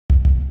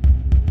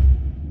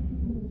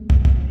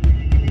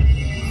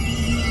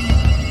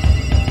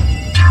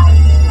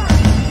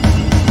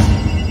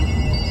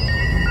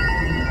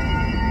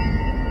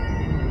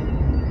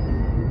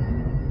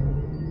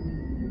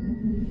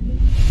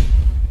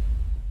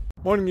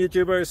Morning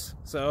YouTubers.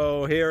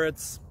 So here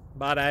it's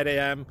about 8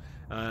 a.m.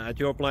 At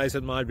your place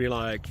it might be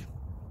like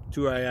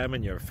 2 a.m.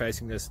 and you're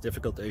facing this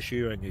difficult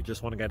issue and you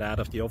just want to get out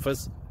of the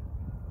office.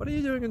 What are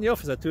you doing in the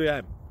office at 2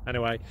 a.m.?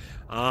 Anyway,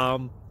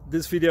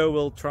 this video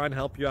will try and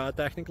help you out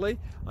technically.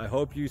 I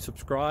hope you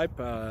subscribe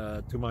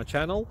to my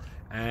channel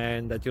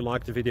and that you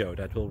like the video.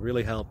 That will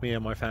really help me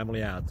and my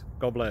family out.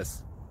 God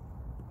bless.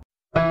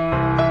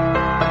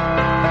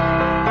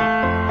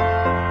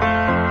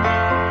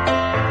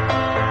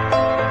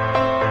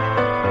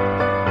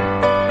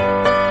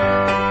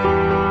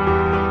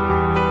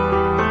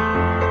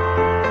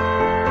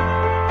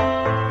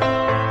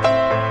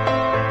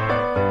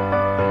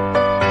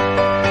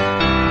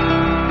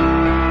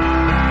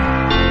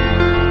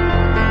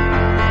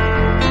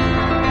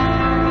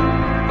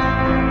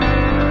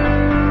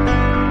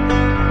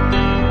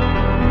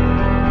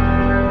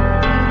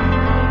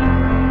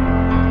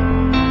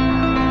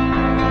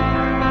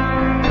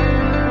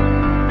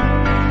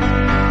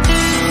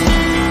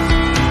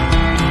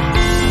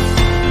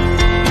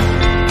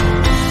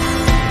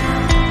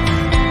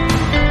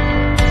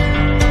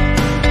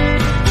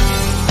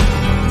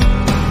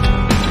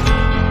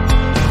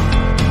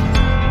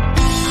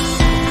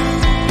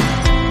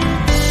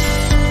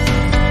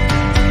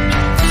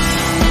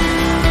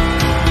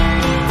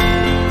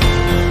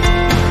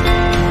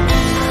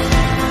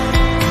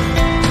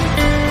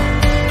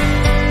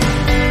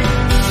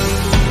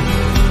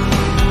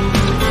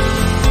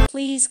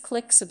 Please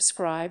click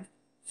subscribe.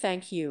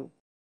 Thank you.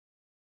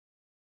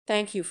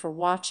 Thank you for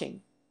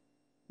watching.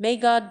 May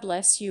God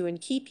bless you and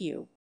keep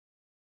you.